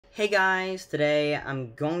Hey guys, today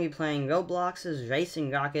I'm going to be playing Roblox's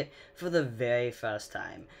Racing Rocket for the very first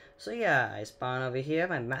time. So yeah, I spawn over here.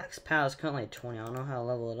 My max power is currently 20. I don't know how to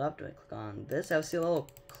level it up. Do I click on this? I see a little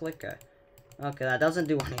clicker. Okay, that doesn't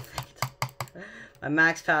do anything. My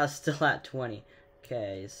max power is still at 20.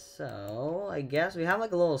 Okay, so I guess we have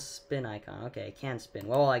like a little spin icon. Okay, I can spin.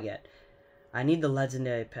 What will I get? I need the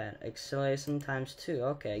legendary pet. Acceleration times 2.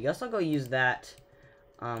 Okay, I guess I'll go use that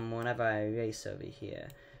whenever I race over here.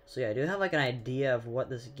 So yeah, I do have like an idea of what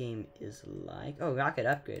this game is like. Oh, rocket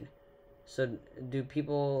upgrade. So do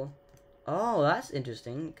people... Oh, that's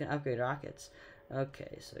interesting. You can upgrade rockets.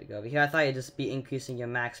 Okay, so we go over here. I thought you'd just be increasing your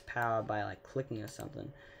max power by like clicking or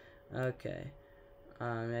something. Okay.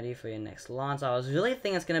 Ready for your next launch. I was really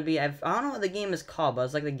thinking it's gonna be... I don't know what the game is called, but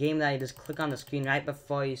it's like the game that you just click on the screen right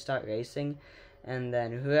before you start racing. And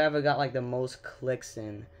then whoever got like the most clicks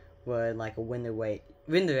in would like win the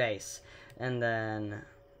race. And then...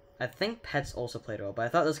 I think pets also played a role, but I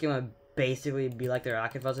thought this game would basically be like the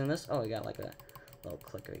rocket version of this. Oh, we got like a little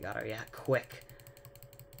clicker. We got her. Yeah, quick.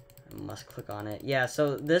 I must click on it. Yeah,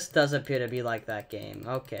 so this does appear to be like that game.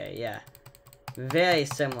 Okay, yeah. Very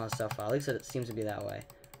similar so far. At least it seems to be that way.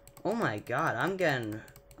 Oh my god, I'm getting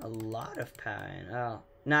a lot of power in. Oh,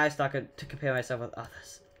 now I start to compare myself with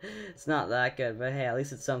others. It's not that good, but hey, at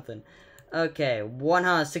least it's something. Okay,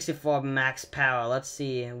 164 max power. Let's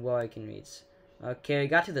see where I can reach. Okay, we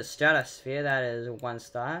got to the stratosphere. That is 1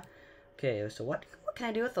 star. Okay, so what can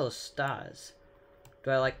I do with those stars? Do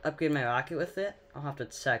I like upgrade my rocket with it? I'll have to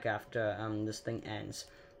check after this thing ends.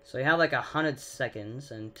 So we have like 100 seconds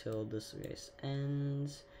until this race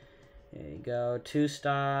ends. There you go, 2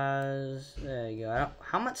 stars. There you go.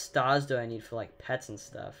 How much stars do I need for like pets and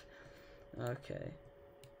stuff? Okay,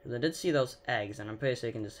 because I did see those eggs, and I'm pretty sure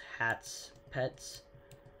you can just hatch pets.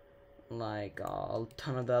 Like a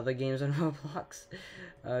ton of the other games on Roblox.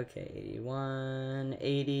 Okay, 81,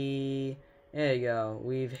 80. There you go.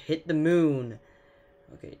 We've hit the moon.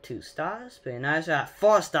 Okay, 2 stars. Pretty nice. We're at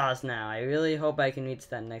 4 stars now. I really hope I can reach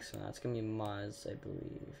that next one. That's gonna be Mars, I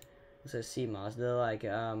believe. It says sea Mars. They're like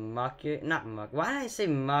Mercury. Not Mercury. Why did I say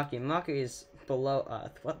Mercury? Mercury is below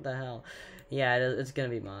Earth. What the hell? Yeah, it's gonna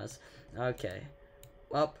be Mars. Okay.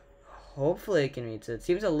 Well, hopefully I can reach it. It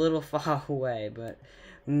seems a little far away, but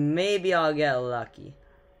maybe I'll get lucky.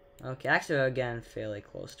 Okay, actually we're getting fairly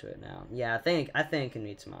close to it now. Yeah, I think I can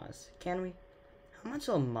reach Mars. Can we? How much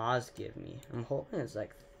will Mars give me? I'm hoping it's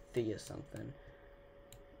like 3 or something.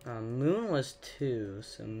 Moon was 2,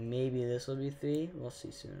 so maybe this will be 3. We'll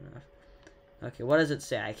see soon enough. Okay, what does it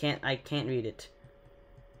say? I can't read it.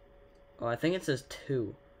 Oh, I think it says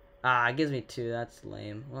 2. Ah, it gives me 2. That's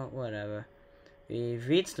lame. Well, whatever. We've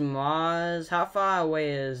reached Mars. How far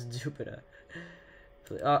away is Jupiter?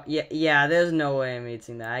 Oh, yeah, there's no way I'm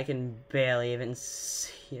reaching that. I can barely even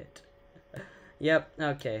see it. Yep,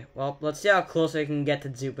 okay. Well, let's see how close I can get to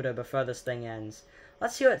Jupiter before this thing ends.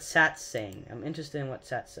 Let's see what Sat's saying. I'm interested in what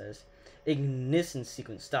Sat says. Ignition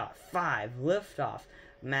sequence start. 5. Liftoff.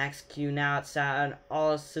 Max Q now at Saturn.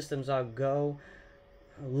 All systems are go.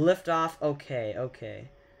 Liftoff. Okay, okay.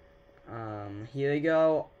 Here we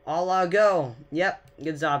go. All our go. Yep.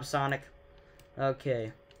 Good job, Sonic.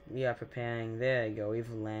 Okay. We are preparing. There you go.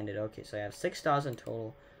 We've landed. Okay, so I have 6 stars in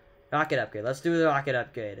total. Rocket upgrade. Let's do the rocket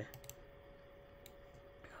upgrade.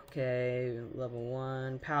 Okay, level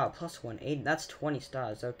 1. Power plus 180. That's 20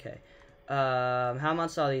 stars. Okay. How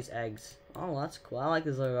much are these eggs? Oh, that's cool. I like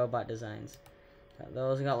these little robot designs. Got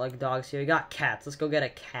those. We got like dogs here. We got cats. Let's go get a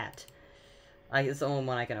cat. It's the only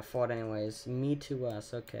one I can afford anyways. Me to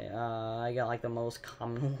us. Okay. I got like the most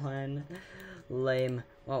common one. Lame.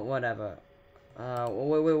 Well, whatever.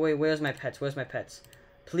 Wait, where's my pets? Where's my pets?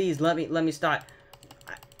 Please, let me start.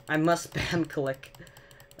 I must spam click.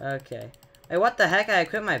 Okay. Hey, what the heck? I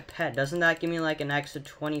equipped my pet. Doesn't that give me like an extra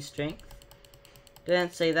 20 strength?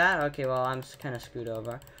 Didn't say that? Okay, well, I'm kind of screwed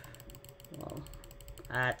over. Well,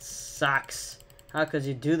 that sucks. How could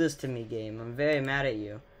you do this to me, game? I'm very mad at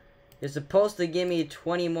you. You're supposed to give me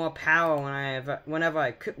 20 more power whenever I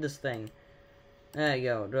equip this thing. There you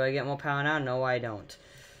go. Do I get more power now? No, I don't.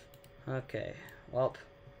 Okay, well,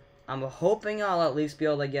 I'm hoping I'll at least be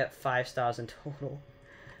able to get 5 stars in total,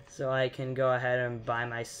 so I can go ahead and buy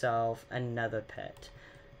myself another pet.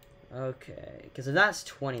 Okay, because if that's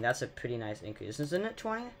 20, that's a pretty nice increase. Isn't it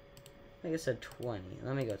 20? I think it said 20.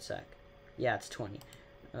 Let me go check. Yeah, it's 20.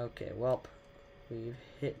 Okay, well, we've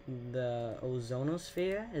hit the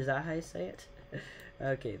ozonosphere. Is that how you say it?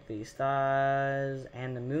 Okay, 3 stars,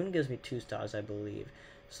 and the moon gives me 2 stars, I believe.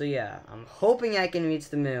 So yeah, I'm hoping I can reach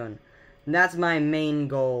the moon. And that's my main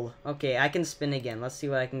goal. Okay, I can spin again. Let's see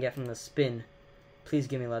what I can get from the spin. Please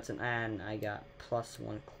give me legendary. And I got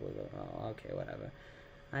 +1 clue. Oh, okay, whatever.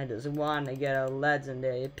 I just want to get a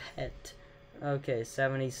legendary pet. Okay,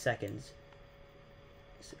 70 seconds.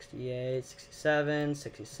 68, 67,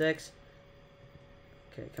 66.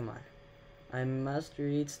 Okay, come on. I must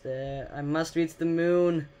reach the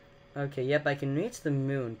moon. Okay, yep, I can reach the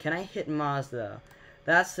moon. Can I hit Mars, though?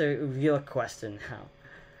 That's the real question now.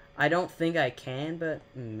 I don't think I can, but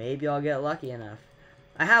maybe I'll get lucky enough.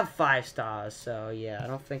 I have 5 stars, so yeah, I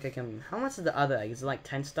don't think I can. How much is the other egg? Is it like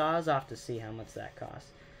 10 stars? I'll have to see how much that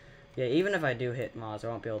costs. Yeah, even if I do hit Mars, I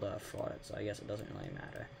won't be able to afford it, so I guess it doesn't really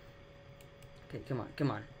matter. Okay, come on,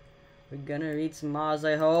 come on. We're gonna reach Mars,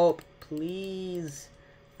 I hope. Please.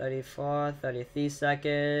 34, 33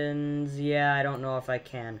 seconds. Yeah, I don't know if I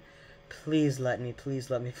can. Please let me, please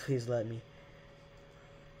let me, please let me.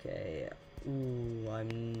 Okay. Ooh,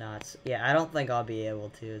 I'm not. Yeah, I don't think I'll be able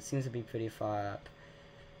to. It seems to be pretty far up.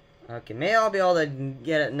 Okay, maybe I'll be able to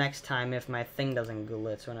get it next time if my thing doesn't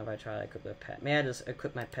glitch whenever I try to equip the pet. Maybe I just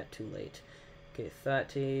equip my pet too late. Okay,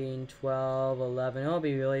 13, 12, 11. It'll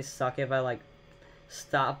be really suck if I, like,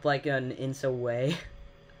 stop, like, an inch away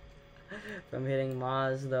from hitting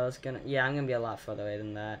Mars, though. It's gonna... Yeah, I'm gonna be a lot further away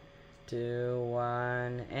than that. 2,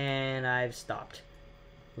 1, and I've stopped.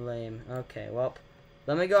 Lame. Okay, well,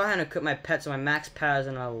 let me go ahead and equip my pet so my max power is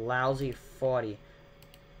in a lousy 40.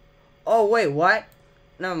 Oh, wait, what?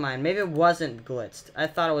 Never mind. Maybe it wasn't blitzed. I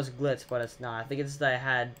thought it was blitzed, but it's not. I think it's that I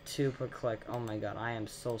had 2 per click. Oh my god, I am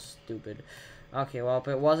so stupid. Okay, well, if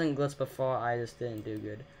it wasn't glitched before, I just didn't do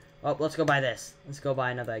good. Oh, let's go buy this. Let's go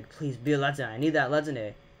buy another egg. Please be a legendary. I need that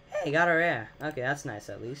legendary. Hey, got a rare. Okay, that's nice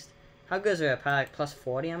at least. How good is it? Probably like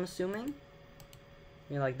 +40, I'm assuming?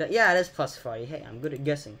 You like that? Yeah, it is +40. Hey, I'm good at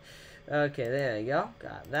guessing. Okay, there you go.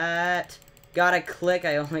 Got that. Got a click.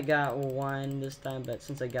 I only got 1 this time, but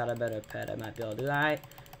since I got a better pet, I might be able to do that.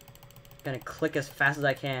 Gonna click as fast as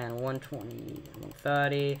I can. 120,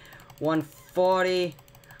 130, 140,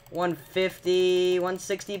 150,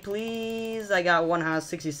 160, please. I got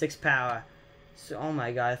 166 power. So, oh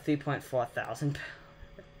my god, 3.4 thousand power.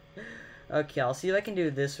 Okay, I'll see if I can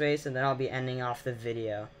do this race, and then I'll be ending off the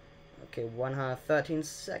video. Okay, 113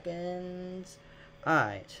 seconds.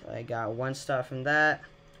 Alright, I got 1 star from that.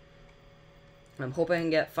 I'm hoping I can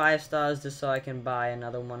get 5 stars just so I can buy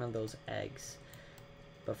another one of those eggs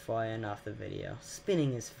before I end off the video.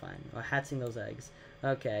 Spinning is fun, or hatching those eggs.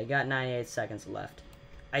 Okay, I got 98 seconds left.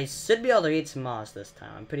 I should be able to reach Mars this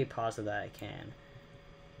time. I'm pretty positive that I can.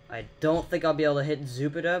 I don't think I'll be able to hit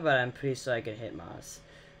Jupiter, but I'm pretty sure I can hit Mars.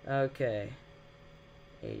 Okay.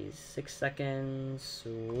 86 seconds.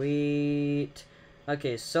 Sweet.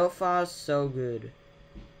 Okay, so far, so good.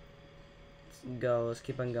 Go, let's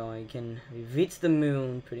keep on going. We've reached the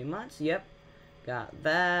moon pretty much. Yep, got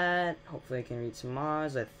that. Hopefully I can reach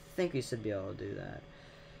Mars. I think we should be able to do that.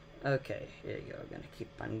 Okay, here you go. We're gonna keep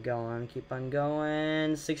on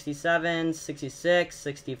going. 67, 66,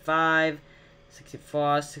 65,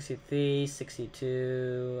 64, 63,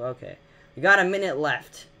 62. Okay, we got a minute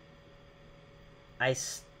left. I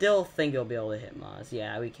still think you'll be able to hit Mars.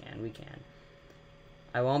 Yeah, we can.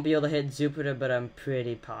 I won't be able to hit Jupiter, but I'm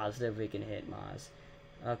pretty positive we can hit Mars.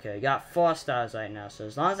 Okay, we got 4 stars right now, so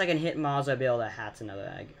as long as I can hit Mars, I'll be able to hatch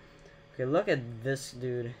another egg. Okay, look at this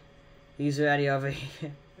dude. He's already over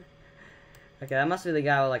here. Okay, that must be the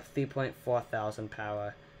guy with like 3.4 thousand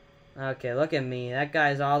power. Okay, look at me. That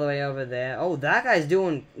guy's all the way over there. Oh, that guy's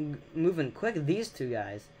moving quick. These 2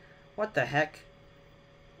 guys. What the heck?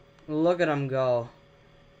 Look at them go.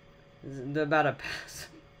 They're about to pass.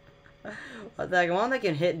 What the heck? I wonder if they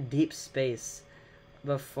can hit deep space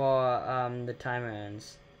before the timer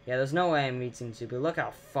ends. Yeah, there's no way I'm reaching Jupiter. Look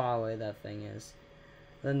how far away that thing is.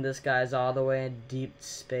 Then this guy's all the way in deep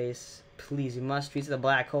space. Please, you must reach the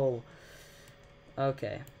black hole.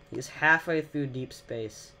 Okay, he's halfway through deep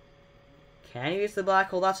space. Can he reach the black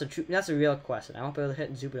hole? That's a real question. I won't be able to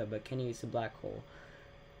hit Jupiter, but can he reach the black hole?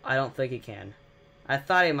 I don't think he can. I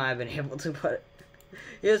thought he might have been able to, but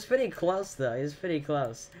he was pretty close, though. He was pretty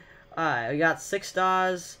close. Alright, we got 6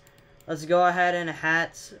 stars. Let's go ahead and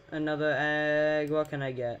hatch another egg. What can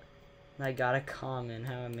I get? I got a common.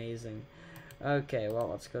 How amazing. Okay, well,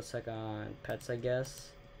 let's go check on pets, I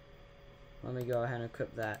guess. Let me go ahead and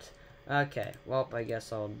equip that. Okay, well, I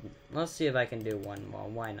guess let's see if I can do 1 more.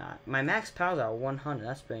 Why not? My max powers are 100.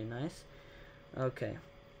 That's pretty nice. Okay.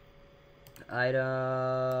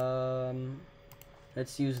 Item.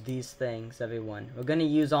 Let's use these things, everyone. We're gonna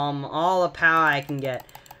use all the power I can get.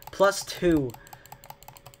 +2.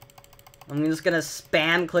 I'm just gonna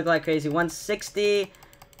spam click like crazy. 160.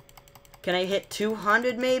 Can I hit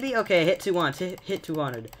 200 maybe? Okay, hit 200. Hit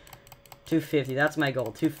 200. 250. That's my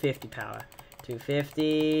goal. 250 power.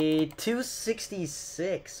 250,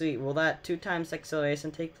 266. Sweet. Will that 2 times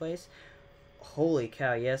acceleration take place? Holy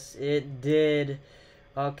cow, yes, it did.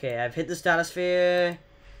 Okay, I've hit the stratosphere.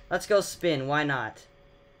 Let's go spin. Why not?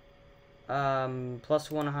 Plus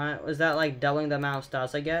 100. Was that like doubling the amount of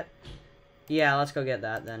stars I get? Yeah, let's go get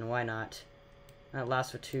that then. Why not? That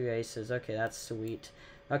lasts for 2 races. Okay, that's sweet.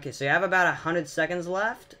 Okay, so you have about 100 seconds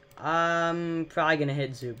left. Probably gonna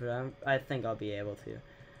hit Jupiter. I think I'll be able to.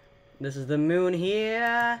 This is the moon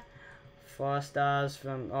here. 4 stars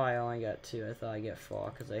from... Oh, I only got 2. I thought I'd get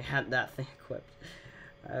 4 because I had that thing equipped.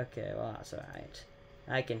 Okay, well, that's alright.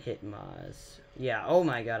 I can hit Mars. Yeah, oh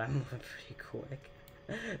my god, I'm moving pretty quick.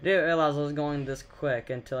 Didn't realize I was going this quick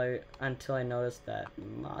until I noticed that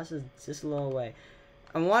Mars is just a little away.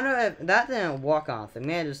 I wonder if that didn't walk off.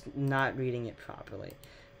 Maybe I'm just not reading it properly.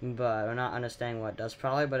 But I'm not understanding what it does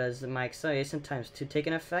probably. But as my acceleration times 2 take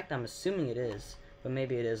an effect, I'm assuming it is. But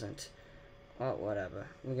maybe it isn't. Oh, whatever.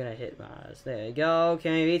 We're gonna hit Mars. There you go.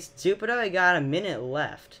 Can we reach Jupiter? We got a minute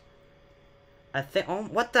left. I think... Oh,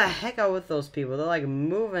 what the heck are with those people? They're like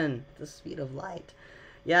moving at the speed of light.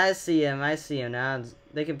 Yeah, I see him. I see him now.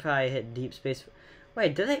 They could probably hit deep space.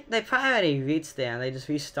 Wait, did they? They probably already reached there and they just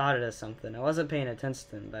restarted or something. I wasn't paying attention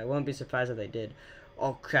to them, but I wouldn't be surprised if they did.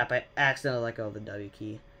 Oh crap, I accidentally let go of the W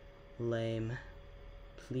key. Lame.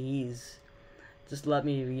 Please. Just let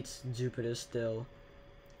me reach Jupiter still.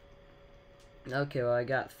 Okay, well I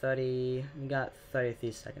got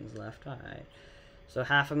 33 seconds left. Alright. So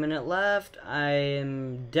half a minute left. I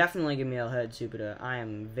am definitely gonna be able to hit Jupiter. I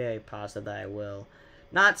am very positive that I will.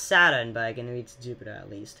 Not Saturn, but I can reach Jupiter at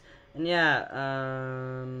least. And yeah,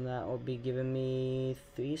 that will be giving me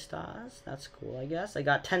 3 stars. That's cool, I guess. I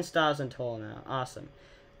got 10 stars in total now. Awesome.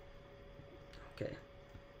 Okay.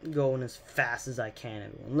 Going as fast as I can,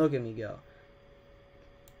 everyone. Look at me go.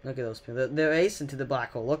 Look at those people. They're racing to the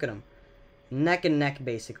black hole. Look at them. Neck and neck,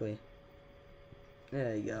 basically.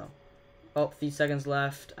 There you go. Oh, 3 seconds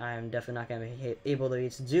left. I'm definitely not going to be able to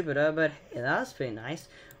reach Jupiter, but hey, that was pretty nice.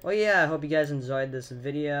 Oh yeah, I hope you guys enjoyed this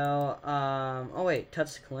video. Oh wait,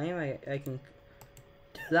 touch claim. I can...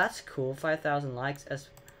 Dude, that's cool. 5,000 likes.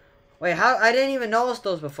 Wait, how? I didn't even notice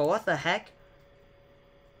those before. What the heck?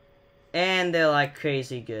 And they're like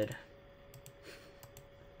crazy good.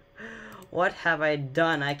 What have I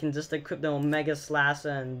done? I can just equip the Omega Slasher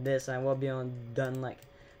and this, and I will be done like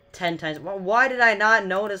 10 times. Well, why did I not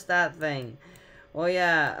notice that thing? Well,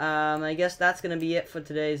 yeah, I guess that's gonna be it for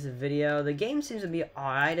today's video. The game seems to be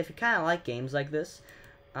alright. If you kind of like games like this,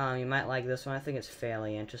 you might like this one. I think it's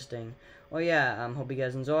fairly interesting. Well, yeah, hope you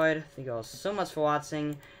guys enjoyed. Thank you all so much for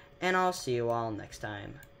watching, and I'll see you all next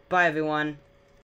time. Bye, everyone.